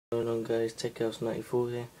Going on guys,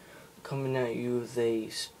 TechHouse94 here, coming at you with a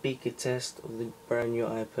speaker test of the brand new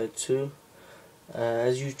iPad 2.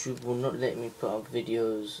 As YouTube will not let me put up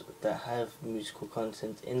videos that have musical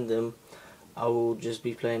content in them, I will just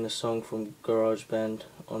be playing a song from GarageBand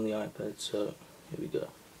on the iPad, so here we go.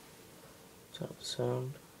 Turn up the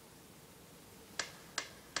sound.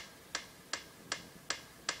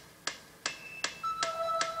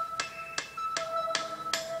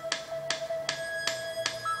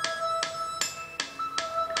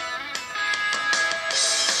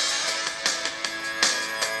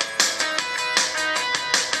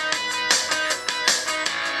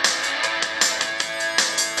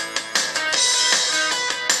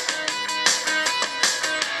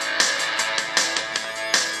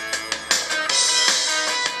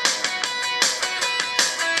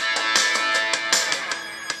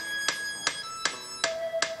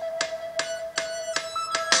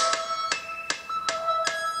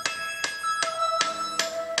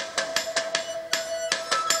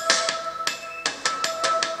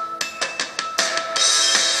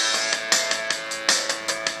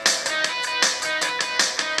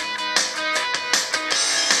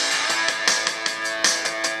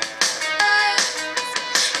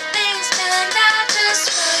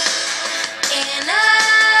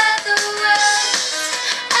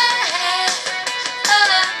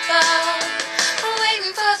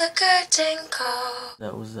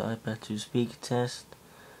 That was the iPad 2 speaker test.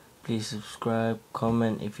 Please subscribe,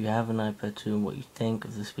 comment if you have an iPad 2 and what you think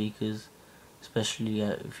of the speakers, especially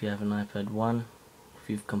if you have an iPad 1. If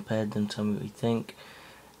you've compared them, tell me what you think.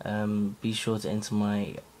 Be sure to enter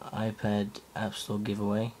my iPad App Store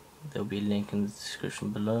giveaway. There will be a link in the description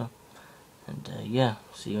below. And yeah,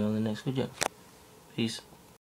 see you on the next video. Peace.